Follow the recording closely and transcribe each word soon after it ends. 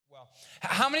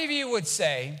How many of you would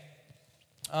say,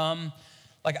 I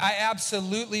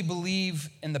absolutely believe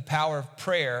in the power of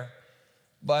prayer,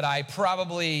 but I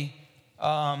probably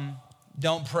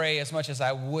don't pray as much as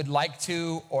I would like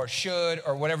to or should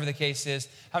or whatever the case is?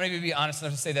 How many of you would be honest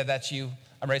enough to say that that's you?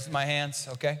 I'm raising my hands,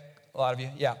 okay? A lot of you,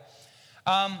 yeah.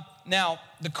 Now,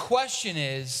 the question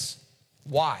is,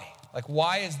 why?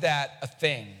 Why is that a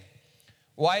thing?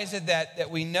 Why is it that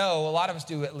we know, a lot of us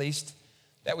do at least,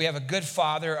 that we have a good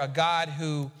Father, a God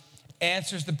who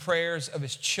answers the prayers of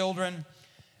his children,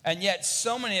 and yet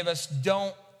so many of us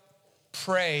don't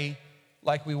pray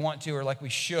like we want to or like we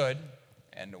should?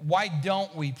 And why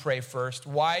don't we pray first?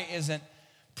 Why isn't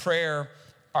prayer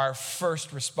our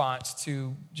first response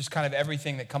to just kind of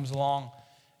everything that comes along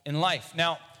in life?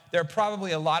 Now, there are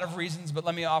probably a lot of reasons, but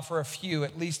let me offer a few,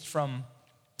 at least from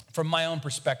my own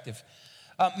perspective.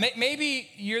 Maybe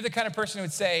you're the kind of person who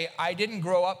would say, I didn't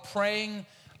grow up praying.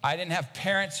 I didn't have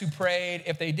parents who prayed.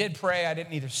 If they did pray, I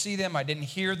didn't either see them, I didn't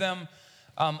hear them.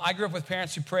 I grew up with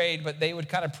parents who prayed, but they would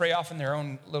kind of pray off in their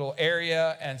own little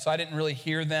area, and so I didn't really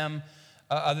hear them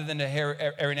other than to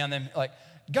hear every now and then, like,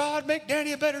 God, make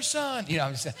Danny a better son.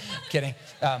 I'm just kidding.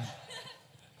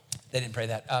 They didn't pray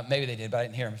that. Maybe they did, but I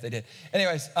didn't hear them if they did.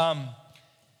 Anyways,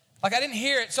 I didn't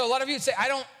hear it. So a lot of you would say, I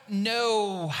don't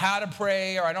know how to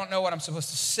pray, or I don't know what I'm supposed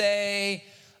to say.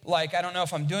 I don't know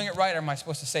if I'm doing it right, or am I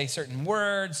supposed to say certain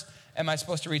words? Am I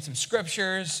supposed to read some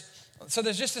scriptures? So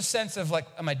there's just a sense of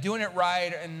am I doing it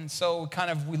right? And so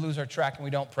we lose our track and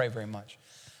we don't pray very much.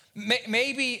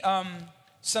 Maybe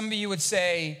some of you would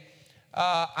say,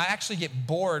 I actually get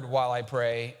bored while I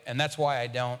pray, and that's why I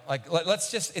don't.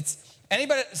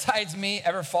 Anybody besides me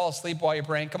ever fall asleep while you're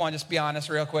praying? Come on, just be honest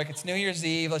real quick. It's New Year's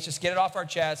Eve. Let's just get it off our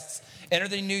chests. Enter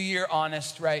the new year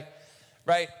honest, right?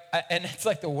 Right? And it's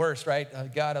the worst, right? Oh,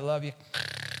 God, I love you.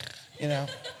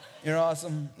 You're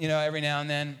awesome, every now and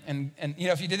then. And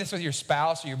if you did this with your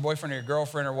spouse or your boyfriend or your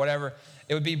girlfriend or whatever,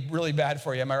 it would be really bad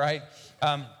for you, am I right?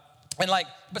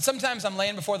 But sometimes I'm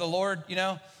laying before the Lord,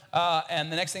 and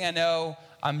the next thing I know,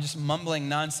 I'm just mumbling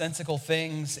nonsensical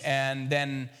things, and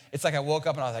then it's I woke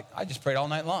up and I was like, I just prayed all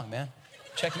night long, man.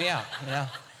 Check me out,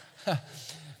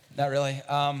 Not really.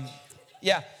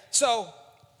 Yeah, so,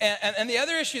 and the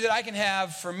other issue that I can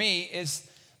have for me is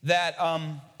that,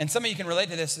 and some of you can relate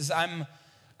to this, is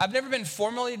I've never been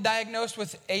formally diagnosed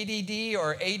with ADD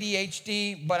or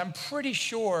ADHD, but I'm pretty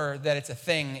sure that it's a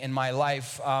thing in my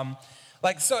life.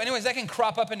 So anyways, that can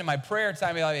crop up into my prayer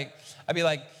time. I'd be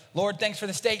like, Lord, thanks for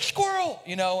the steak, squirrel,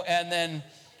 and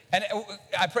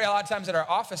I pray a lot of times at our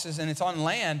offices, and it's on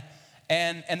land,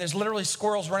 and there's literally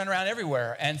squirrels running around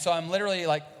everywhere. And so I'm literally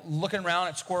looking around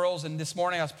at squirrels, and this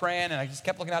morning I was praying, and I just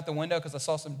kept looking out the window because I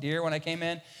saw some deer when I came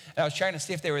in, and I was trying to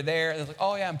see if they were there. And I was like,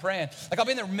 oh yeah, I'm praying. I'll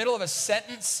be in the middle of a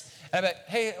sentence, and I'm like,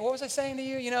 hey, what was I saying to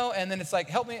you, And then it's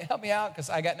help me out, because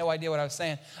I got no idea what I was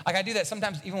saying. I do that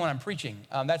sometimes even when I'm preaching.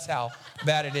 That's how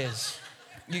bad it is.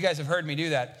 You guys have heard me do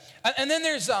that. And then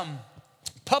there's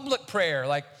public prayer,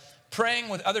 praying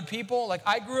with other people.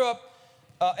 I grew up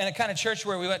in a kind of church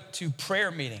where we went to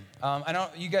prayer meeting. I know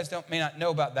you guys may not know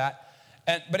about that.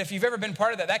 But if you've ever been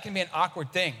part of that, that can be an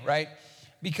awkward thing, right?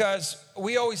 Because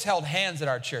we always held hands at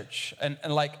our church. And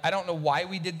I don't know why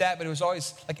we did that, but it was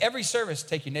always every service,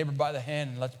 take your neighbor by the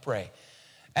hand and let's pray.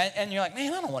 And you're like,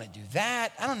 man, I don't want to do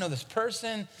that. I don't know this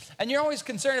person. And you're always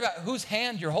concerned about whose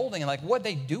hand you're holding and what'd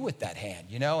they do with that hand,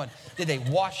 and did they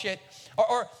wash it?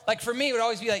 Or for me, it would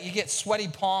always be you get sweaty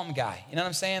palm guy. You know what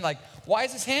I'm saying? Why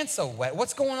is his hand so wet?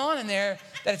 What's going on in there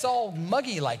that it's all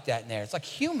muggy like that in there? It's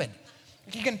humid.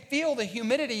 You can feel the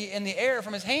humidity in the air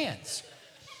from his hands.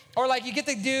 Or you get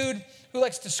the dude who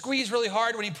likes to squeeze really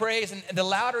hard when he prays, and the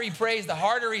louder he prays, the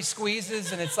harder he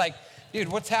squeezes, and it's dude,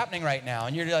 what's happening right now?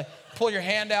 And you're pull your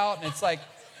hand out, and it's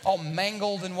all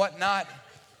mangled and whatnot.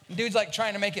 And dude's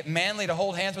trying to make it manly to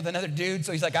hold hands with another dude,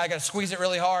 so he's I gotta squeeze it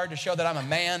really hard to show that I'm a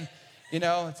man.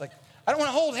 It's I don't want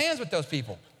to hold hands with those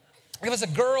people. If it's a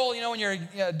girl, when you're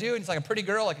a dude, it's a pretty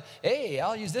girl, hey,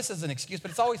 I'll use this as an excuse,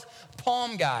 but it's always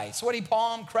palm guy, sweaty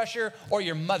palm crusher, or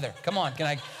your mother. Come on, can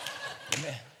I?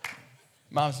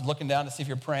 Mom's looking down to see if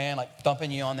you're praying,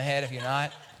 thumping you on the head if you're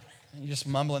not. You're just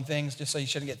mumbling things just so you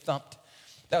shouldn't get thumped.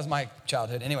 That was my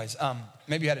childhood. Anyways,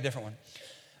 maybe you had a different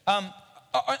one.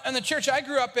 In the church I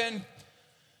grew up in,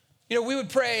 we would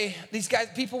pray,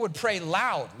 people would pray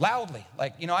loudly.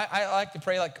 I like to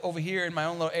pray over here in my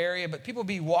own little area, but people would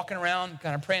be walking around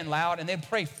kind of praying loud, and they'd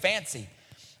pray fancy,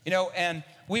 and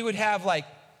we would have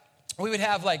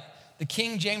the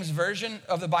King James Version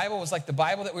of the Bible was like the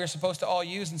Bible that we were supposed to all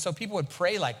use. And so people would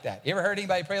pray like that. You ever heard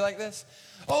anybody pray like this?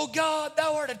 Oh God,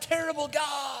 thou art a terrible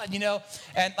God,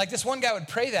 And like this one guy would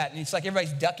pray that, and it's like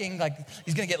everybody's ducking, like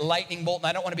he's gonna get lightning bolt, and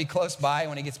I don't wanna be close by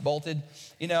when he gets bolted,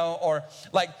 Or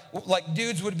like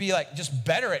dudes would be like just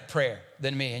better at prayer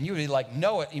than me, and you would like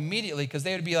know it immediately, because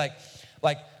they would be like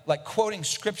quoting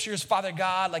scriptures, Father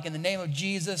God, like in the name of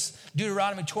Jesus.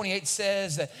 Deuteronomy 28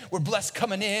 says that we're blessed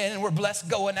coming in and we're blessed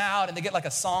going out, and they get like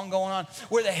a song going on.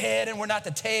 We're the head and we're not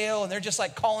the tail, and they're just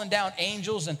like calling down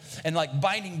angels and like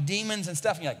binding demons and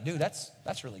stuff. And you're like, dude,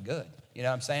 that's really good. You know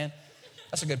what I'm saying?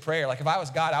 That's a good prayer. Like if I was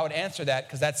God, I would answer that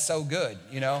because that's so good,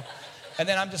 And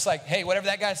then I'm just like, hey, whatever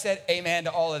that guy said, amen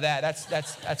to all of that.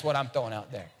 That's what I'm throwing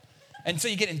out there. And so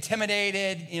you get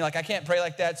intimidated, like I can't pray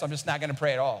like that, so I'm just not gonna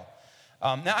pray at all.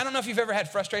 Now, I don't know if you've ever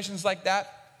had frustrations like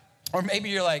that, or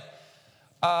maybe you're like,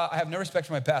 I have no respect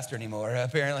for my pastor anymore,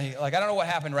 apparently. Like, I don't know what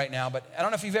happened right now, but I don't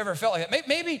know if you've ever felt like that.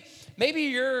 Maybe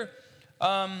you're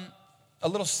a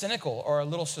little cynical or a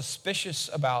little suspicious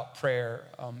about prayer.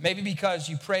 Maybe because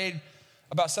you prayed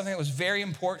about something that was very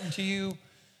important to you,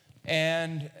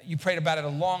 and you prayed about it a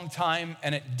long time,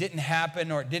 and it didn't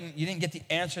happen, or you didn't get the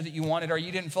answer that you wanted, or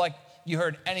you didn't feel like you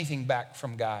heard anything back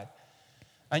from God.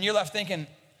 And you're left thinking,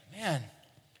 man,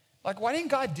 like, why didn't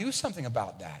God do something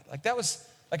about that? Like, that was,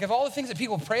 like, of all the things that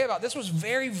people pray about, this was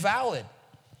very valid.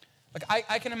 Like,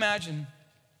 I can imagine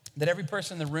that every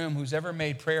person in the room who's ever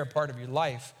made prayer a part of your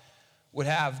life would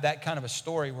have that kind of a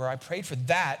story where I prayed for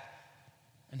that,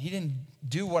 and he didn't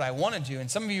do what I wanted to.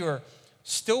 And some of you are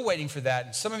still waiting for that,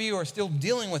 and some of you are still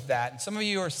dealing with that, and some of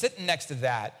you are sitting next to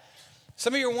that.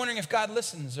 Some of you are wondering if God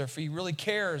listens, or if he really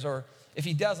cares, or if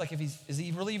he does, like, is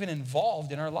he really even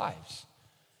involved in our lives?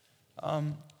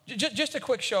 Just a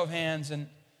quick show of hands, and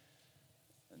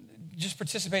just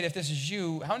participate if this is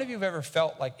you. How many of you have ever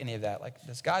felt like any of that? Like,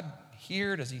 does God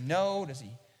hear? Does he know? Does he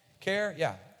care?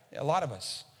 Yeah, a lot of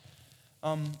us.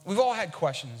 We've all had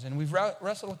questions, and we've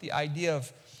wrestled with the idea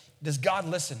of, does God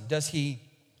listen? Does he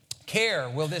care?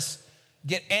 Will this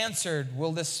get answered?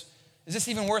 Is this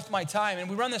even worth my time? And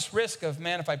we run this risk of,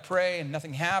 man, if I pray and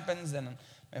nothing happens, then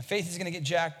my faith is going to get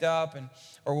jacked up,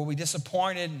 or we'll be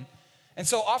disappointed. And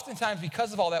so oftentimes,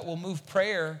 because of all that, we'll move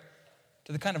prayer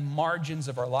to the kind of margins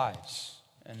of our lives.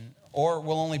 Or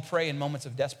we'll only pray in moments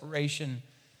of desperation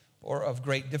or of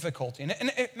great difficulty. And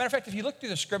matter of fact, if you look through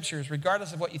the scriptures,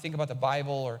 regardless of what you think about the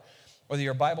Bible or whether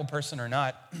you're a Bible person or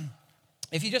not,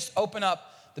 if you just open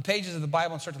up the pages of the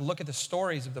Bible and start to look at the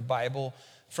stories of the Bible,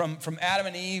 from Adam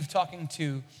and Eve talking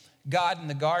to God in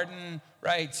the garden,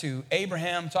 right, to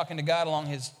Abraham talking to God along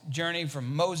his journey,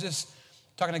 from Moses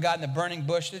talking to God in the burning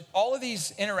bush. All of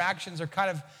these interactions are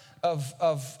kind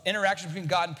of interactions between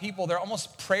God and people. They're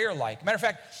almost prayer-like. Matter of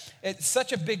fact, it's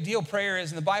such a big deal, prayer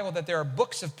is in the Bible, that there are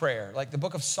books of prayer, like the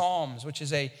book of Psalms, which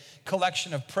is a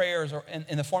collection of prayers or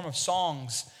in the form of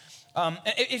songs.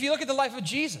 If you look at the life of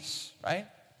Jesus, right,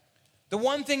 the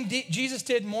one thing Jesus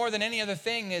did more than any other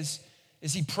thing is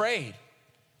he prayed.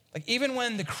 Like, even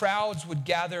when the crowds would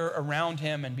gather around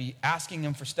him and be asking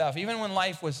him for stuff, even when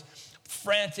life was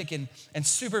frantic and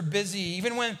super busy,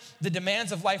 even when the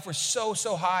demands of life were so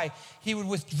high, he would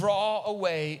withdraw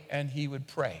away and he would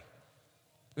pray.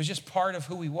 It was just part of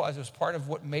who he was. It was part of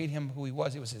what made him who he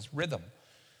was. It was his rhythm.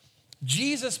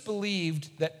 Jesus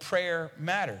believed that prayer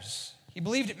matters. He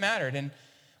believed it mattered, and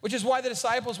which is why the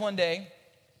disciples one day,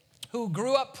 who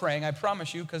grew up praying, I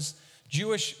promise you, because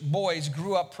Jewish boys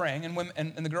grew up praying, and women,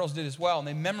 and the girls did as well, and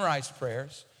they memorized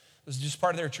prayers. It was just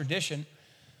part of their tradition.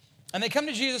 And they come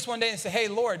to Jesus one day and say, hey,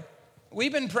 Lord,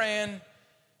 we've been praying,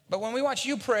 but when we watch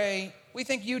you pray, we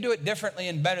think you do it differently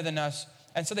and better than us.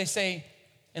 And so they say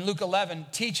in Luke 11,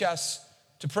 teach us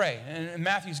to pray. And in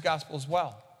Matthew's gospel as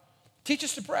well. Teach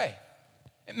us to pray.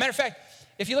 Matter of fact,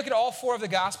 if you look at all four of the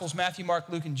gospels, Matthew, Mark,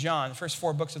 Luke, and John, the first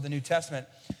four books of the New Testament,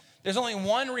 there's only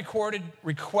one recorded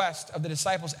request of the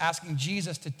disciples asking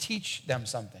Jesus to teach them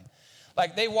something.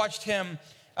 Like, they watched him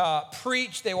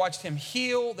preach, they watched him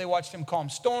heal, they watched him calm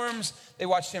storms, they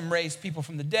watched him raise people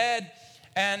from the dead.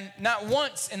 And not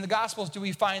once in the Gospels do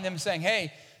we find them saying,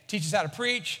 hey, teach us how to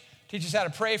preach, teach us how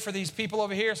to pray for these people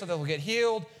over here so they'll get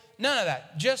healed. None of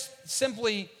that. Just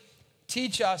simply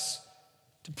teach us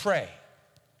to pray.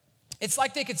 It's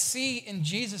like they could see in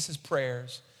Jesus'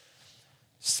 prayers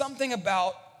something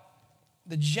about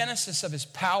the genesis of his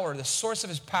power, the source of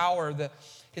his power,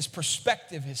 his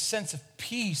perspective, his sense of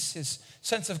peace, his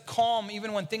sense of calm,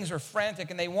 even when things were frantic,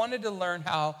 and they wanted to learn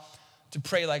how to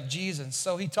pray like Jesus.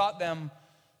 So he taught them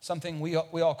something we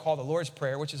all call the Lord's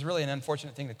Prayer, which is really an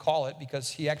unfortunate thing to call it, because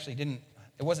he actually didn't,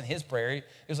 it wasn't his prayer. It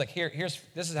was like,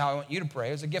 this is how I want you to pray.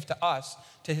 It was a gift to us,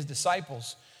 to his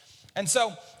disciples. And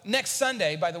so next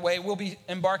Sunday, by the way, we'll be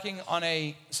embarking on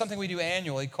something we do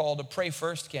annually called a Pray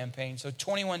First campaign. So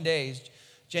 21 days,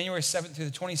 January 7th through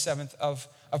the 27th of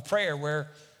prayer, where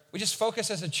we just focus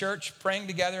as a church, praying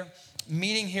together,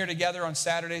 meeting here together on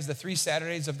Saturdays, the 3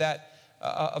 Saturdays of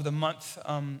the month.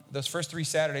 Those first 3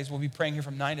 Saturdays, we'll be praying here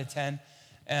from 9 to 10.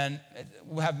 And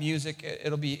we'll have music.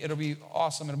 It'll be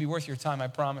awesome. It'll be worth your time, I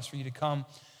promise, for you to come.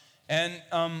 And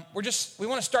we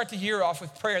want to start the year off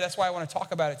with prayer. That's why I want to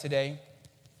talk about it today.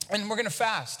 And we're going to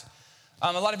fast.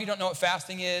 A lot of you don't know what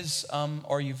fasting is,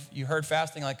 or you heard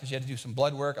fasting like because you had to do some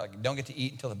blood work. Like you don't get to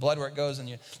eat until the blood work goes,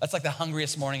 and that's like the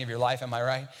hungriest morning of your life. Am I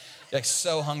right? You're like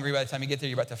so hungry by the time you get there,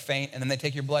 you're about to faint, and then they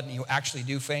take your blood, and you actually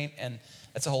do faint, and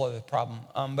that's a whole other problem.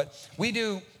 But we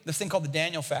do this thing called the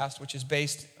Daniel fast, which is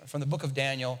based from the book of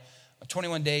Daniel,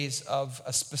 21 days of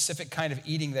a specific kind of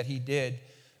eating that he did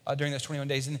during those 21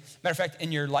 days. And matter of fact,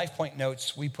 in your Life Point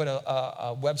notes, we put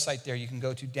a website there. You can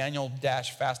go to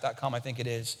daniel-fast.com, I think it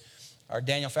is, or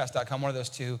danielfast.com, one of those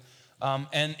two.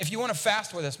 And if you want to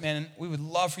fast with us, man, we would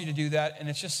love for you to do that. And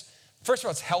it's just, first of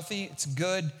all, it's healthy, it's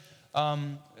good,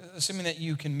 assuming that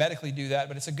you can medically do that,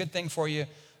 but it's a good thing for you.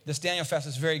 This Daniel fast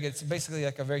is very good. It's basically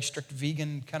like a very strict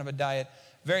vegan kind of a diet.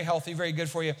 Very healthy, very good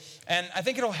for you. And I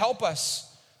think it'll help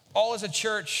us all as a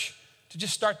church to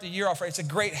just start the year off right. It's a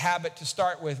great habit to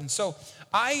start with. And so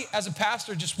I, as a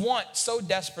pastor, just want so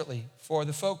desperately for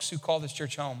the folks who call this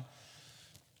church home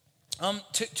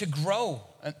to grow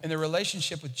in their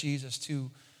relationship with Jesus,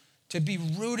 to be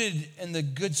rooted in the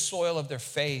good soil of their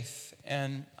faith.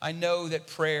 And I know that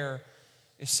prayer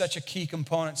is such a key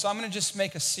component. So I'm going to just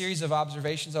make a series of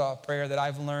observations about prayer that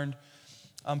I've learned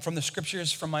from the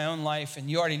scriptures, from my own life. And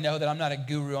you already know that I'm not a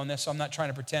guru on this, so I'm not trying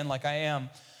to pretend like I am.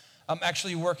 I'm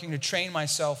actually working to train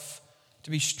myself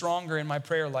to be stronger in my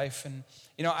prayer life. And,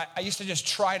 you know, I used to just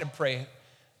try to pray.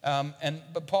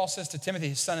 But Paul says to Timothy,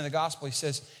 his son in the gospel, he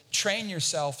says, train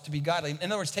yourself to be godly.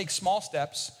 In other words, take small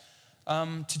steps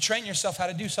to train yourself how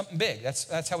to do something big.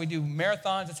 That's how we do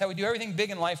marathons. That's how we do everything big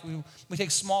in life. We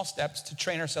take small steps to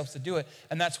train ourselves to do it.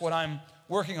 And that's what I'm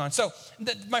working on. So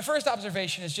my first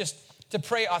observation is just to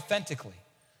pray authentically.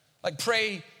 Like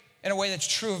pray in a way that's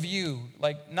true of you,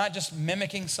 like not just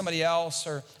mimicking somebody else,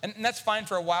 and that's fine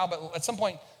for a while, but at some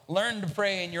point, learn to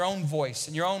pray in your own voice,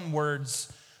 in your own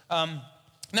words.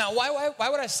 Now, why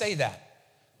would I say that?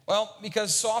 Well,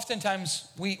 because so oftentimes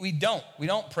we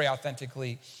don't pray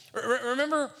authentically.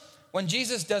 Remember when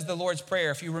Jesus does the Lord's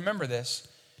Prayer, if you remember this,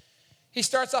 he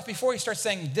starts off, before he starts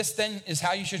saying, this then is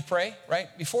how you should pray,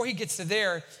 right? Before he gets to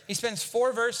there, he spends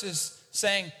 4 verses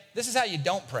saying, this is how you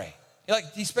don't pray.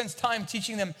 He spends time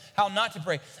teaching them how not to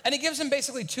pray. And he gives them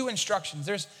basically 2 instructions.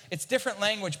 It's different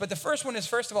language, but the first one is,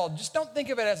 first of all, just don't think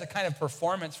of it as a kind of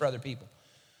performance for other people.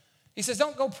 He says,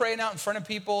 don't go praying out in front of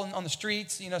people on the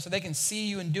streets, so they can see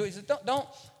you and do it. He says,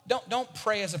 don't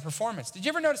pray as a performance. Did you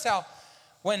ever notice how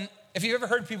if you've ever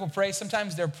heard people pray,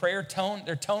 sometimes their tone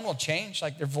will change,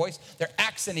 like their voice, their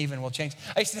accent even will change.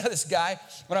 I used to know this guy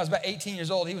when I was about 18 years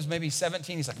old. He was maybe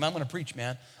 17. He's like, man, I'm going to preach,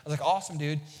 man. I was like, awesome,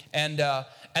 dude. And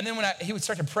then he would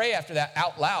start to pray after that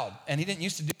out loud, and he didn't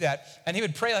used to do that. And he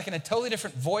would pray like in a totally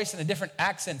different voice and a different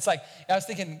accent. It's like, I was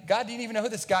thinking, God, do you even know who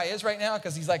this guy is right now?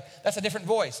 Because he's like, that's a different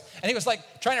voice. And he was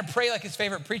like trying to pray like his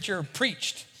favorite preacher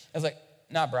preached. I was like,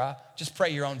 nah, brah, just pray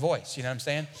your own voice. You know what I'm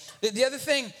saying? The other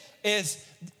thing is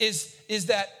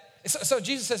that, so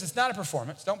Jesus says it's not a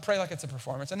performance. Don't pray like it's a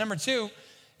performance. And number 2,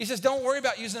 he says, don't worry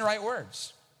about using the right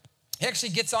words. He actually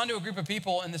gets onto a group of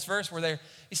people in this verse where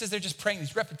he says they're just praying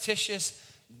these repetitious,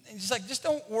 he's like, just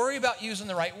don't worry about using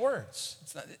the right words.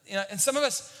 It's not, and some of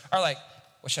us are like,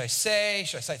 what should I say?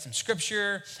 Should I cite some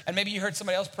scripture? And maybe you heard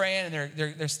somebody else praying and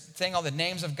they're saying all the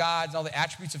names of God and all the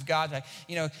attributes of God. Like,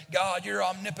 God, you're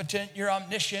omnipotent, you're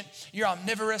omniscient, you're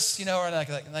omnivorous, or like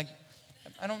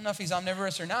I don't know if he's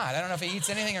omnivorous or not. I don't know if he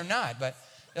eats anything or not, but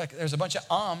there's a bunch of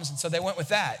and so they went with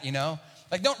that,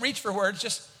 Like, don't reach for words,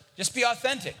 just be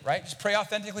authentic, right? Just pray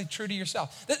authentically, true to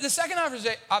yourself. The second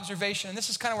observation, and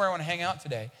this is kind of where I want to hang out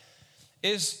today,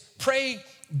 is pray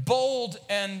bold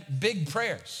and big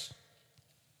prayers.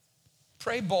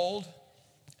 Pray bold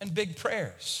and big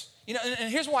prayers.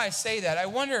 And here's why I say that. I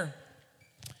wonder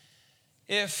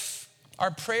if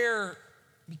our prayer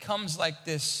becomes like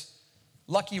this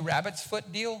lucky rabbit's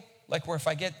foot deal, like where if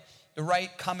I get the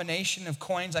right combination of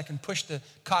coins, I can push the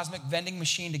cosmic vending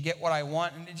machine to get what I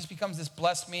want, and it just becomes this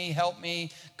bless me, help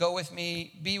me, go with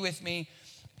me, be with me.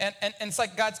 And it's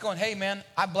like God's going, hey man,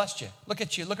 I blessed you. Look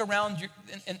at you, look around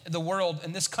in the world,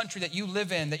 in this country that you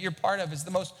live in, that you're part of, is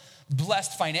the most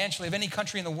blessed financially of any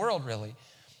country in the world, really.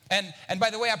 And by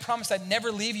the way, I promised I'd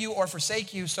never leave you or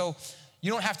forsake you, so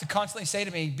You don't have to constantly say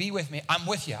to me, be with me. I'm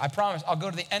with you. I promise. I'll go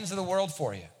to the ends of the world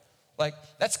for you. Like,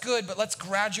 that's good, but let's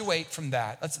graduate from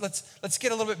that. Let's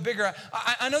get a little bit bigger.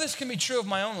 I know this can be true of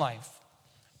my own life.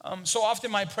 So often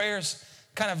my prayers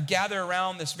kind of gather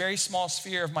around this very small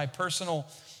sphere of my personal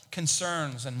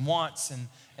concerns and wants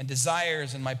and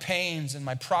desires and my pains and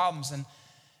my problems.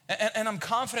 And I'm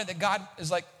confident that God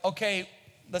is like, okay,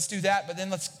 let's do that, but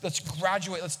then let's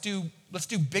graduate. Let's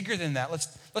do bigger than that. Let's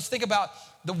think about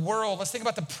the world. Let's think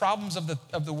about the problems of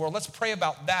the world. Let's pray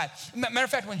about that. Matter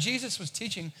of fact, when Jesus was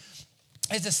teaching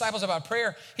his disciples about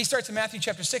prayer, he starts in Matthew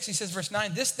chapter 6. He says, verse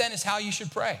 9, this then is how you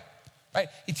should pray, right?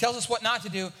 He tells us what not to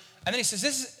do. And then he says,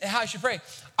 this is how you should pray.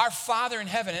 Our Father in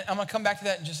heaven, and I'm going to come back to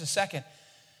that in just a second.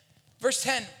 Verse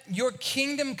 10, your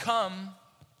kingdom come,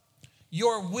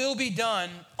 your will be done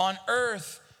on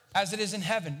earth as it is in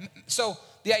heaven. So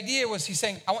the idea was he's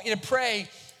saying, I want you to pray,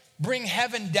 bring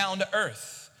heaven down to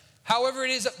earth. However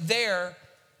it is up there,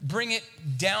 bring it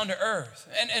down to earth.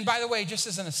 And by the way, just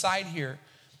as an aside here,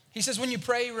 he says, when you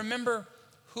pray, remember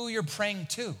who you're praying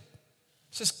to.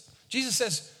 Jesus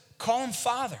says, call him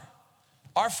Father.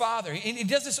 Our Father. He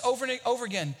does this over and over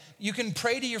again. You can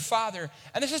pray to your Father.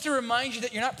 And this is to remind you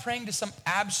that you're not praying to some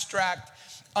abstract,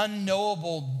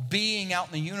 unknowable being out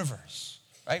in the universe,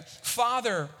 right?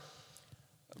 Father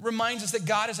reminds us that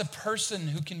God is a person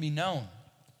who can be known.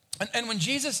 And when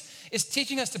Jesus is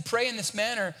teaching us to pray in this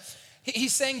manner,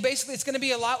 he's saying basically it's going to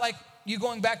be a lot like you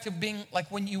going back to being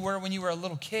like when you were a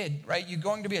little kid, right? You're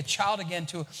going to be a child again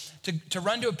to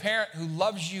run to a parent who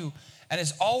loves you and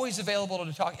is always available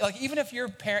to talk. Like even if your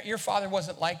father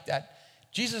wasn't like that,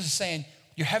 Jesus is saying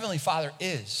your heavenly Father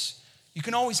is. You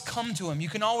can always come to him. You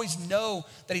can always know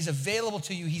that he's available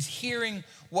to you. He's hearing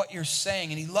what you're saying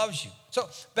and he loves you. So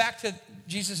back to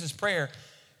Jesus' prayer,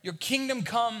 your kingdom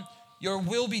come, your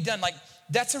will be done. Like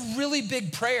that's a really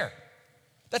big prayer.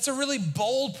 That's a really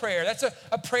bold prayer. That's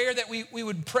a prayer that we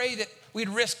would pray that we'd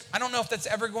risk. I don't know if that's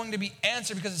ever going to be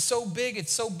answered because it's so big,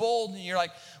 it's so bold. And you're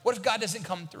like, what if God doesn't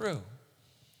come through?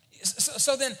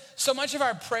 So then, so much of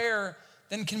our prayer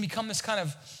then can become this kind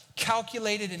of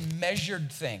calculated and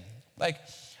measured thing. Like,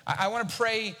 I want to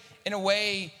pray in a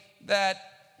way that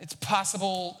it's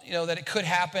possible, that it could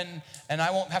happen and I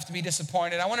won't have to be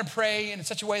disappointed. I want to pray in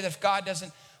such a way that if God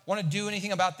doesn't want to do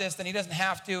anything about this, then he doesn't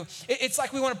have to. It's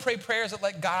like we want to pray prayers that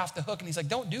let God off the hook, and he's like,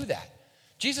 don't do that.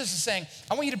 Jesus is saying,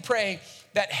 I want you to pray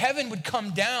that heaven would come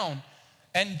down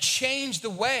and change the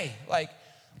way. Like,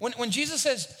 when Jesus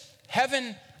says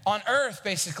heaven on earth,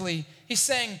 basically, he's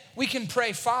saying we can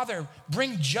pray, Father,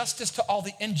 bring justice to all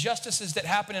the injustices that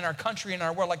happen in our country and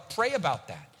our world. Like, pray about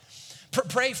that.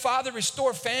 Pray, Father,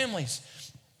 restore families.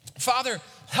 Father,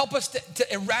 help us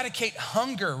to eradicate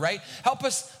hunger, right? Help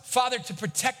us, Father, to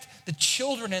protect the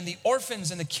children and the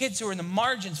orphans and the kids who are in the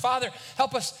margins. Father,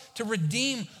 help us to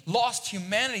redeem lost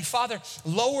humanity. Father,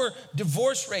 lower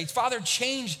divorce rates. Father,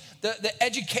 change the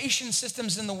education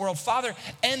systems in the world. Father,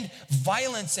 end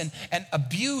violence and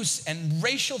abuse and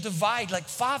racial divide. Like,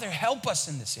 Father, help us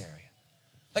in this area.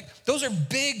 Like, those are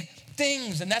big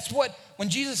things. And that's what, when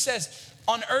Jesus says,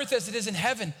 on earth as it is in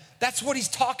heaven, that's what he's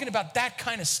talking about, that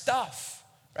kind of stuff,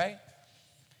 right?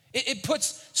 It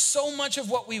puts so much of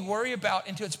what we worry about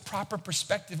into its proper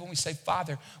perspective when we say,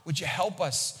 Father, would you help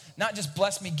us? Not just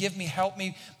bless me, give me, help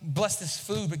me, bless this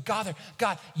food, but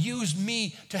God, use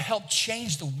me to help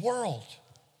change the world.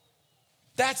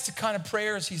 That's the kind of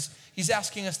prayers he's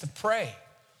asking us to pray.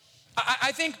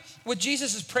 I think with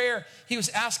Jesus' prayer, he was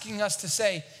asking us to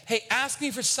say, hey, ask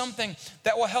me for something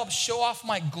that will help show off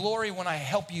my glory when I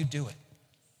help you do it.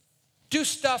 Do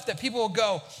stuff that people will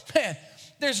go, man,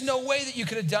 there's no way that you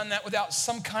could have done that without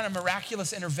some kind of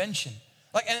miraculous intervention.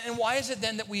 Like, and why is it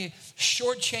then that we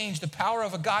shortchange the power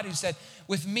of a God who said,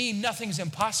 with me, nothing's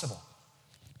impossible?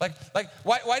 Like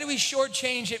why do we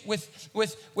shortchange it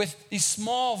with these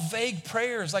small, vague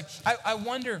prayers? Like, I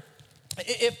wonder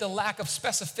if the lack of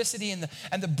specificity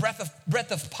and the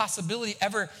breadth of possibility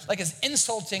ever like is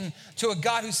insulting to a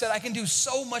God who said, I can do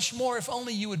so much more if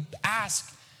only you would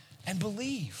ask and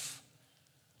believe.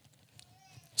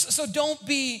 So don't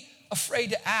be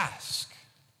afraid to ask.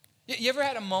 You ever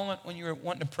had a moment when you were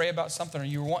wanting to pray about something or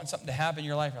you were wanting something to happen in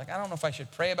your life? You're like, I don't know if I should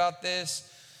pray about this.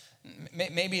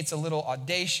 Maybe it's a little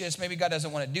audacious. Maybe God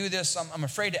doesn't want to do this. I'm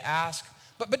afraid to ask.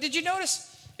 But did you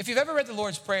notice, if you've ever read the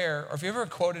Lord's Prayer, or if you've ever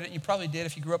quoted it, you probably did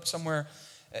if you grew up somewhere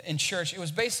in church, it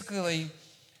was basically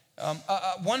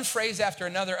one phrase after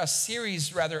another, a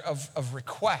series rather of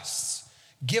requests.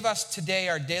 Give us today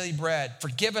our daily bread.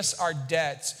 Forgive us our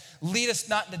debts. Lead us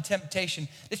not into temptation.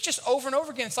 It's just over and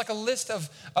over again. It's like a list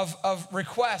of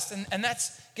requests. And that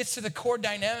gets to the core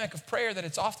dynamic of prayer, that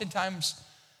it's oftentimes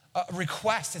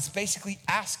request. It's basically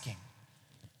asking.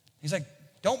 He's like,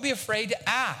 don't be afraid to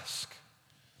ask.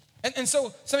 And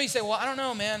so some of you say, well, I don't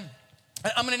know, man.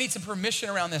 I'm going to need some permission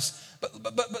around this.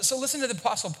 But so listen to the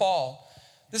Apostle Paul.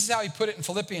 This is how he put it in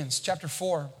Philippians chapter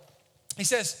 4. He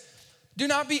says, do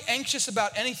not be anxious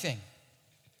about anything,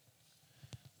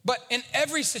 but in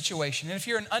every situation, and if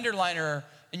you're an underliner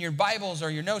in your Bibles or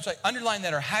your notes, like underline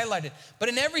that or highlight it, but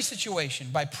in every situation,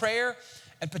 by prayer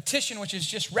and petition, which is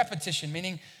just repetition,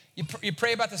 meaning you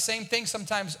pray about the same thing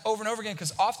sometimes over and over again,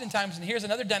 because oftentimes, and here's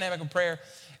another dynamic of prayer,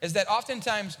 is that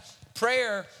oftentimes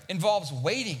prayer involves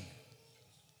waiting.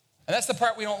 And that's the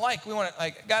part we don't like. We want to,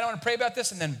 like, God, I want to pray about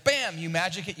this, and then bam, you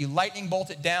magic it, you lightning bolt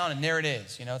it down, and there it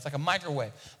is. You know, it's like a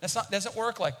microwave. Doesn't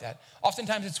work like that.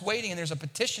 Oftentimes it's waiting, and there's a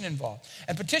petition involved.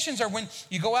 And petitions are when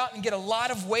you go out and get a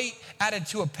lot of weight added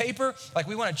to a paper, like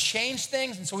we want to change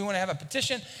things, and so we want to have a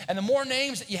petition. And the more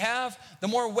names that you have, the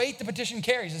more weight the petition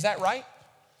carries. Is that right?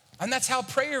 And that's how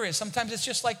prayer is. Sometimes it's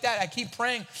just like that. I keep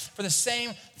praying for the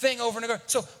same thing over and over.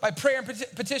 So by prayer and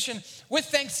petition with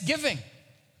thanksgiving,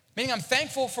 meaning I'm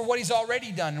thankful for what he's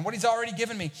already done and what he's already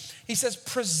given me. He says,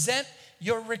 present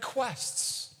your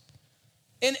requests.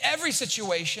 In every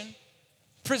situation,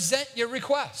 present your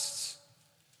requests.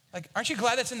 Like, aren't you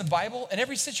glad that's in the Bible? In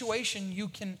every situation, you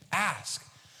can ask.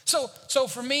 So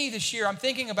for me this year, I'm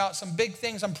thinking about some big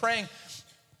things. I'm praying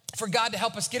for God to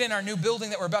help us get in our new building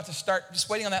that we're about to start, just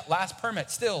waiting on that last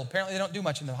permit still. Apparently they don't do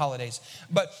much in the holidays.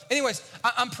 But anyways,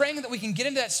 I'm praying that we can get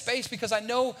into that space, because I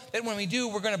know that when we do,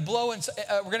 we're gonna grow in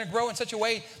such a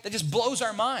way that just blows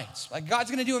our minds. Like,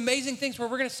 God's gonna do amazing things where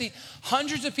we're gonna see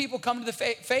hundreds of people come to the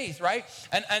faith, right?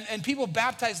 And people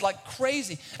baptized like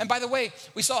crazy. And by the way,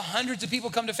 we saw hundreds of people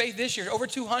come to faith this year, over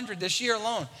 200 this year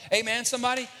alone. Amen,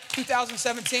 somebody?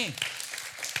 2017.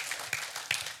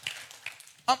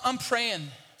 I'm praying,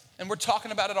 and we're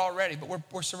talking about it already, but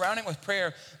we're surrounding it with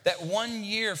prayer that 1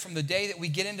 year from the day that we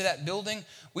get into that building,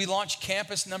 we launch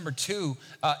campus number 2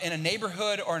 in a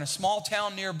neighborhood or in a small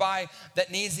town nearby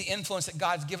that needs the influence that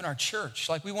God's given our church.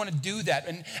 Like, we want to do that.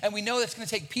 And we know that's going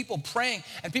to take people praying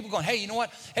and people going, hey, you know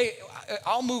what? Hey,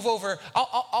 I'll move over.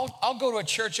 I'll go to a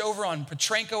church over on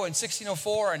Petrenko in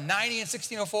 1604 and 90 in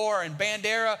 1604 and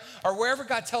Bandera or wherever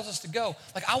God tells us to go.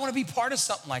 Like, I want to be part of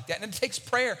something like that. And it takes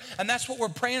prayer. And that's what we're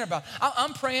praying about.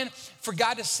 I'm praying for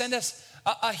God to send us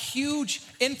a huge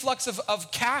influx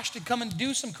of cash to come and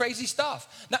do some crazy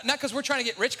stuff. Not because we're trying to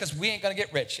get rich, because we ain't gonna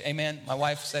get rich. Amen. My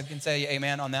wife can say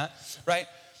amen on that, right?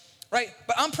 Right,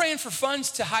 but I'm praying for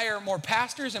funds to hire more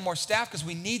pastors and more staff, because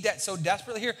we need that so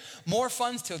desperately here. More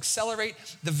funds to accelerate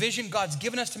the vision God's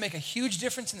given us to make a huge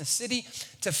difference in the city,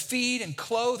 to feed and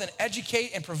clothe and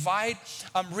educate and provide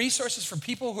resources for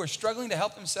people who are struggling to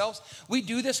help themselves. We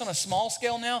do this on a small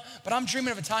scale now, but I'm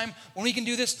dreaming of a time when we can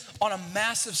do this on a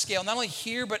massive scale, not only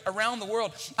here, but around the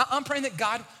world. I'm praying that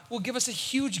God will give us a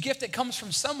huge gift that comes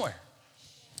from somewhere.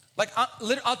 Like,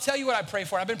 I'll tell you what I pray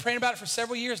for. I've been praying about it for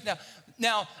several years now.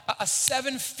 Now, a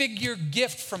 7-figure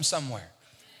gift from somewhere.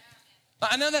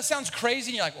 I know that sounds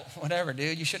crazy, and you're like, well, whatever,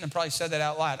 dude. You shouldn't have probably said that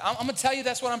out loud. I'm going to tell you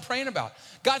that's what I'm praying about.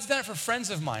 God's done it for friends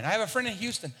of mine. I have a friend in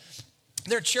Houston.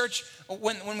 Their church,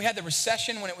 when we had the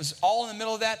recession, when it was all in the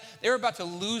middle of that, they were about to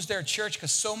lose their church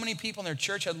because so many people in their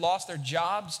church had lost their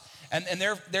jobs. And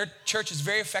their church is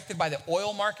very affected by the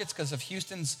oil markets because of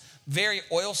Houston's very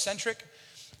oil-centric.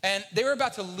 And they were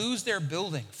about to lose their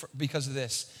building because of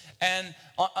this. And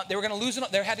they were going to lose it.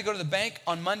 They had to go to the bank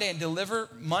on Monday and deliver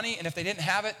money. And if they didn't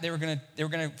have it, they were going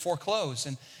to foreclose.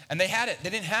 And they had it.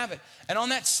 They didn't have it. And on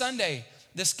that Sunday,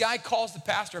 this guy calls the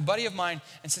pastor, a buddy of mine,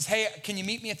 and says, hey, can you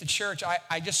meet me at the church?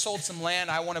 I just sold some land.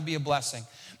 I want to be a blessing.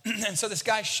 And so this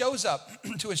guy shows up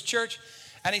to his church,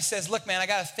 and he says, look, man, I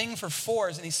got a thing for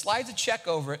fours. And he slides a check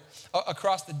over it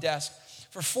across the desk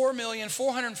for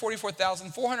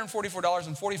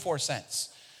 $4,444,444.44.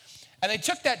 And they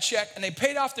took that check and they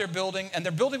paid off their building, and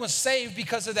their building was saved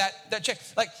because of that check.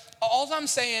 Like, all I'm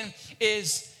saying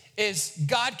is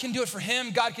God can do it for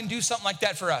him. God can do something like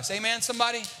that for us. Amen,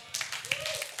 somebody?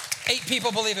 8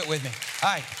 people believe it with me. All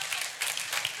right.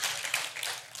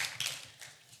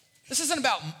 This isn't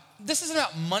about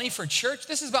money for church.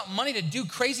 This is about money to do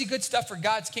crazy good stuff for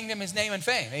God's kingdom, his name, and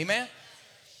fame. Amen?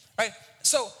 Right?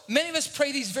 So many of us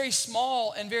pray these very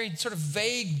small and very sort of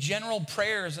vague general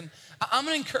prayers, and I'm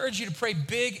going to encourage you to pray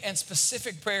big and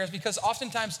specific prayers, because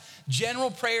oftentimes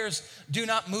general prayers do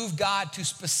not move God to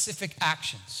specific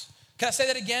actions. Can I say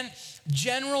that again?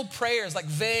 General prayers, like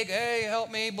vague, hey, help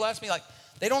me, bless me, like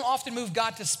they don't often move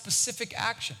God to specific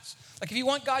actions. Like, if you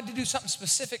want God to do something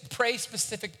specific, pray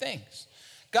specific things.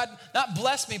 God, not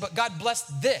bless me, but God bless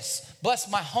this.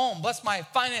 Bless my home, bless my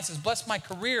finances, bless my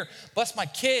career, bless my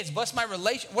kids, bless my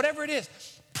relation, whatever it is.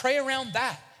 Pray around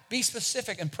that. Be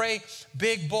specific and pray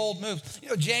big, bold moves. You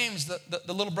know, James,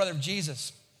 the little brother of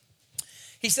Jesus,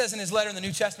 he says in his letter in the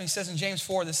New Testament, he says in James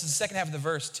 4, this is the second half of the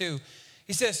verse too.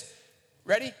 He says,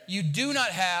 ready? You do not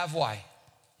have, why?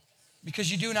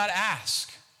 Because you do not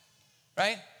ask,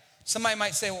 right? Somebody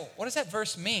might say, well, what does that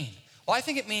verse mean? Well, I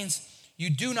think it means you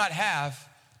do not have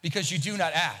because you do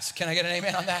not ask. Can I get an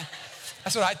amen on that?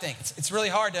 That's what I think. It's really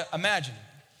hard to imagine,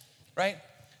 right?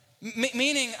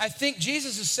 Meaning, I think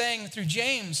Jesus is saying through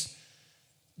James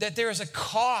that there is a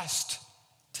cost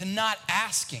to not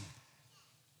asking.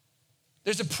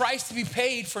 There's a price to be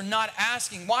paid for not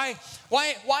asking. Why?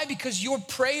 Because your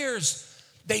prayers,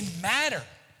 they matter,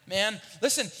 man.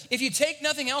 Listen, if you take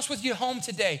nothing else with you home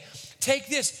today, take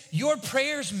this. Your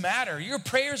prayers matter. Your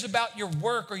prayers about your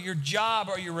work or your job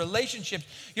or your relationships,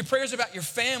 your prayers about your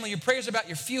family, your prayers about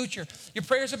your future, your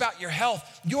prayers about your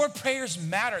health, your prayers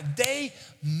matter. They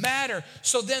matter.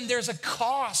 So then there's a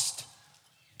cost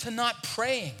to not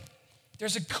praying.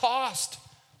 There's a cost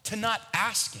to not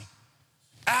asking.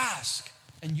 Ask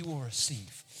and you will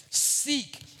receive.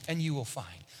 Seek and you will find.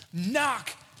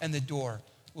 Knock and the door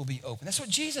will be open. That's what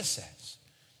Jesus says.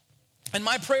 And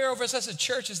my prayer over us as a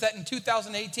church is that in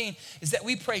 2018 is that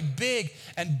we pray big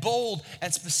and bold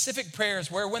and specific prayers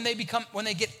where when they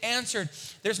get answered,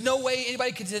 there's no way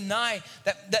anybody could deny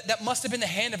that must have been the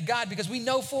hand of God, because we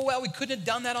know full well we couldn't have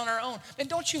done that on our own. Man,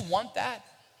 don't you want that?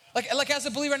 Like as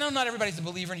a believer, I know not everybody's a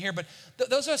believer in here, but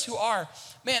those of us who are,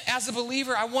 man, as a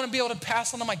believer, I want to be able to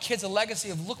pass on to my kids a legacy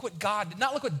of look what God did.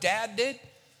 Not look what dad did,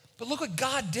 but look what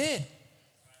God did.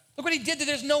 Look what he did that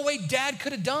there's no way dad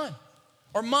could have done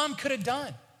or mom could have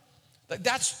done. Like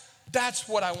that's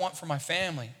what I want for my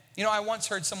family. You know, I once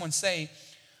heard someone say,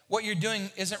 what you're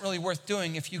doing isn't really worth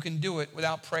doing if you can do it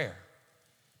without prayer.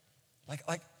 Like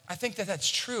I think that that's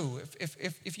true.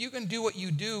 If you can do what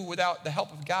you do without the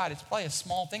help of God, it's probably a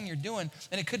small thing you're doing,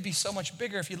 and it could be so much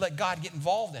bigger if you let God get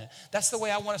involved in it. That's the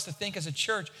way I want us to think as a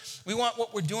church. We want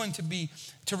what we're doing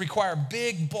to require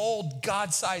big, bold,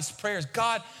 God-sized prayers.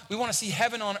 God, we want to see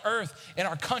heaven on earth in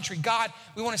our country. God,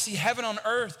 we want to see heaven on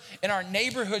earth in our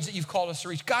neighborhoods that you've called us to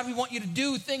reach. God, we want you to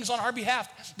do things on our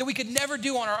behalf that we could never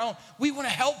do on our own. We want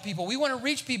to help people. We want to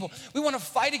reach people. We want to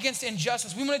fight against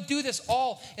injustice. We want to do this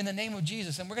all in the name of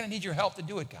Jesus, and we're going to need your help to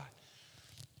do it, God.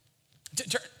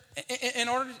 In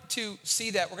order to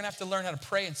see that, we're going to have to learn how to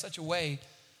pray in such a way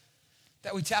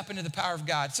that we tap into the power of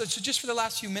God. So just for the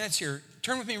last few minutes here,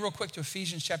 turn with me real quick to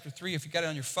Ephesians chapter 3. If you got it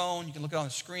on your phone, you can look it on the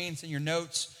screen. It's in your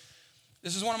notes.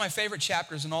 This is one of my favorite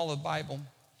chapters in all of the Bible.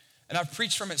 And I've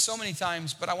preached from it so many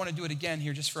times, but I want to do it again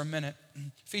here just for a minute.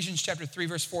 Ephesians chapter 3,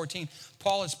 verse 14.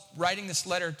 Paul is writing this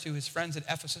letter to his friends at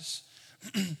Ephesus.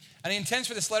 And he intends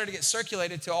for this letter to get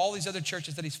circulated to all these other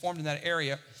churches that he's formed in that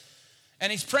area.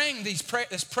 And he's praying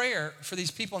this prayer for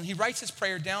these people, and he writes this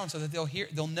prayer down so that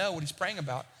they'll know what he's praying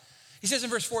about. He says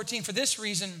in verse 14, for this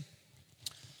reason,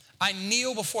 I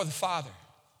kneel before the Father,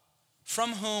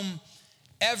 from whom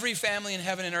every family in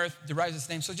heaven and earth derives its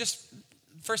name. So just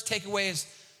first takeaway is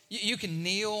you can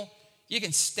kneel, you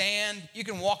can stand, you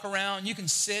can walk around, you can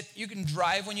sit, you can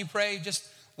drive when you pray. Just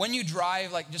when you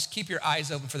drive, just keep your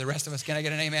eyes open for the rest of us. Can I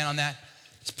get an amen on that?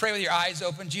 Just pray with your eyes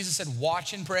open. Jesus said,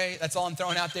 watch and pray. That's all I'm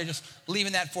throwing out there, just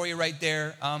leaving that for you right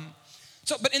there.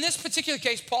 But in this particular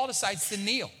case, Paul decides to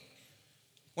kneel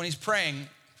when he's praying.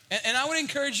 And I would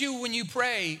encourage you when you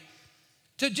pray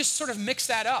to just sort of mix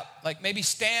that up. Like maybe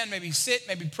stand, maybe sit,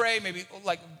 maybe pray, maybe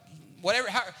whatever,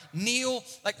 kneel.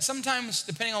 Sometimes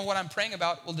depending on what I'm praying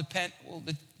about will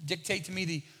dictate to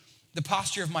me the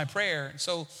posture of my prayer.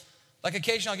 So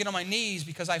occasionally I'll get on my knees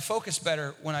because I focus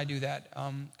better when I do that,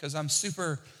 because I'm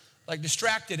super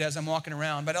distracted as I'm walking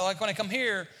around. But when I come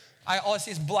here, all I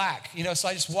see is black, so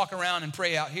I just walk around and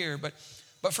pray out here. But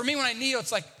for me, when I kneel,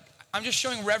 it's like I'm just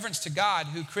showing reverence to God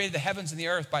who created the heavens and the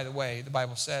earth, by the way, the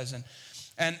Bible says.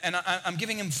 And I'm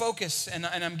giving him focus, and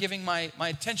I'm giving my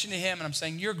attention to him, and I'm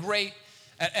saying, you're great,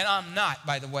 and I'm not,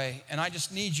 by the way, and I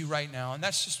just need you right now. And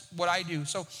that's just what I do.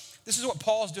 So this is what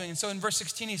Paul's doing. And so in verse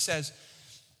 16, he says,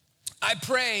 I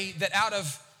pray that out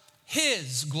of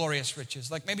his glorious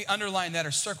riches, maybe underline that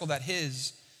or circle that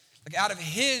his, out of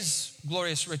his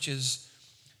glorious riches,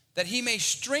 that he may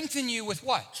strengthen you with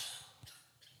what?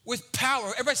 With power.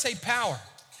 Everybody say power.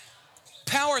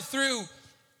 Power through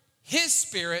his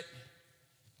Spirit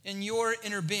in your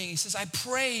inner being. He says, I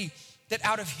pray that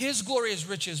out of his glorious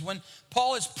riches, when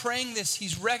Paul is praying this,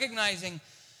 he's recognizing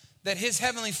that his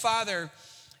heavenly Father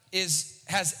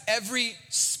has every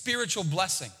spiritual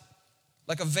blessing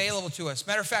available to us.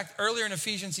 Matter of fact, earlier in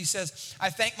Ephesians, he says, I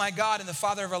thank my God and the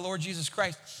Father of our Lord Jesus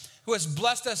Christ, who has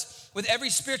blessed us with every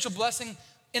spiritual blessing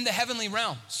in the heavenly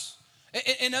realms.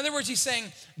 In other words, he's saying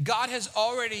God has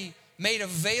already made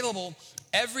available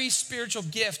every spiritual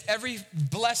gift, every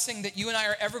blessing that you and I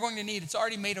are ever going to need. It's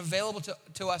already made available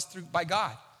to us by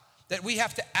God. That we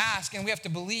have to ask and we have to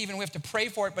believe and we have to pray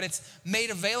for it, but it's made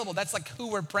available. That's like who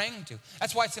we're praying to.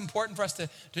 That's why it's important for us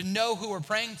to know who we're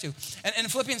praying to. And in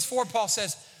Philippians 4, Paul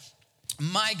says,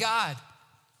 my God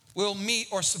will meet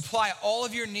or supply all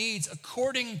of your needs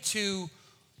according to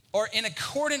or in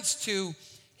accordance to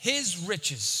his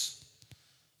riches,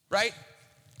 right?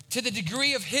 To the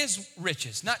degree of his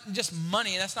riches, not just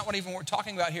money, and that's not what even we're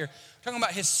talking about here. We're talking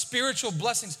about his spiritual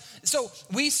blessings. So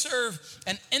we serve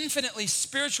an infinitely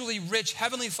spiritually rich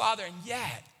Heavenly Father, and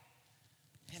yet,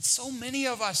 and so many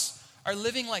of us are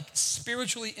living like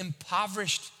spiritually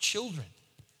impoverished children.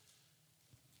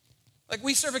 Like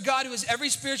we serve a God who has every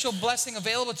spiritual blessing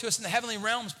available to us in the heavenly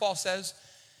realms, Paul says,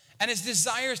 and his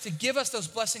desire is to give us those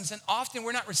blessings, and often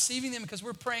we're not receiving them because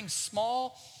we're praying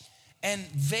small and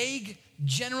vague,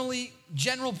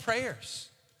 general prayers.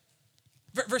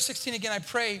 Verse 16 again, I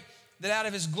pray that out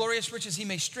of his glorious riches he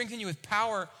may strengthen you with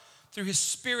power through his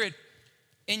Spirit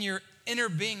in your inner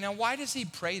being. Now, why does he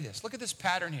pray this? Look at this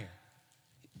pattern here.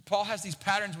 Paul has these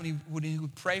patterns when he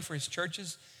would pray for his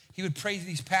churches. He would pray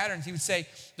these patterns. He would say,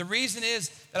 the reason is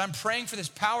that I'm praying for this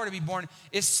power to be born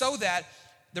is so that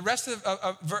the rest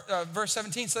of verse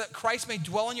 17, so that Christ may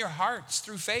dwell in your hearts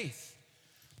through faith.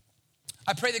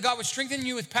 I pray that God would strengthen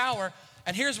you with power,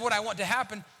 and here's what I want to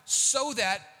happen, so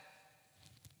that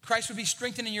Christ would be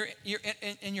strengthened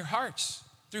in your hearts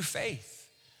through faith.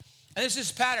 And this is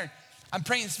this pattern. I'm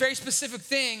praying this very specific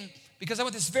thing because I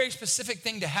want this very specific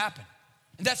thing to happen.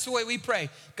 And that's the way we pray.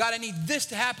 God, I need this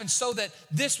to happen so that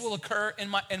this will occur in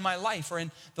my life or in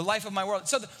the life of my world.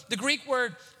 So the Greek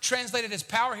word translated as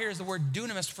power here is the word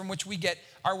dunamis, from which we get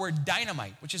our word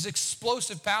dynamite, which is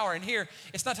explosive power. And here,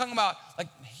 it's not talking about like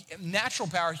natural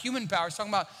power, human power. It's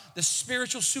talking about the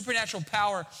spiritual, supernatural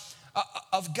power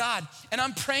of God. And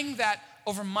I'm praying that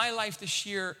over my life this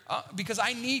year because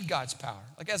I need God's power.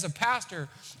 Like as a pastor,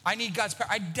 I need God's power.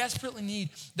 I desperately need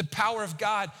the power of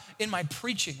God in my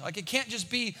preaching. Like it can't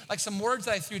just be like some words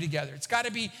that I threw together. It's got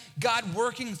to be God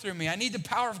working through me. I need the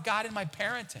power of God in my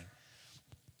parenting.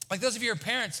 Like those of you who are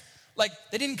parents, like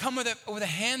they didn't come with a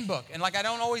handbook. And like I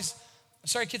don't always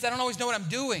know what I'm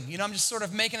doing. You know, I'm just sort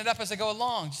of making it up as I go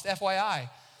along, just FYI.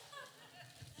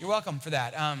 You're welcome for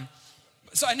that.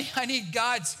 So I need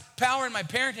God's power in my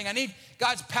parenting. I need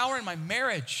God's power in my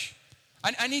marriage.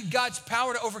 I need God's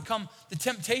power to overcome the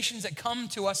temptations that come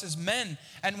to us as men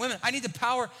and women. I need the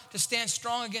power to stand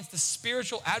strong against the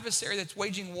spiritual adversary that's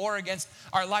waging war against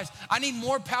our lives. I need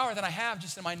more power than I have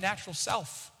just in my natural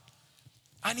self.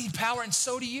 I need power, and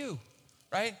so do you,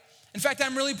 right? In fact,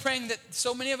 I'm really praying that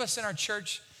so many of us in our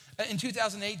church in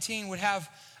 2018 would have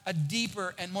a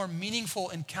deeper and more meaningful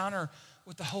encounter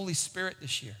with the Holy Spirit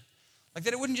this year. Like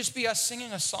that it wouldn't just be us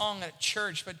singing a song at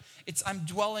church, but I'm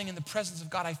dwelling in the presence of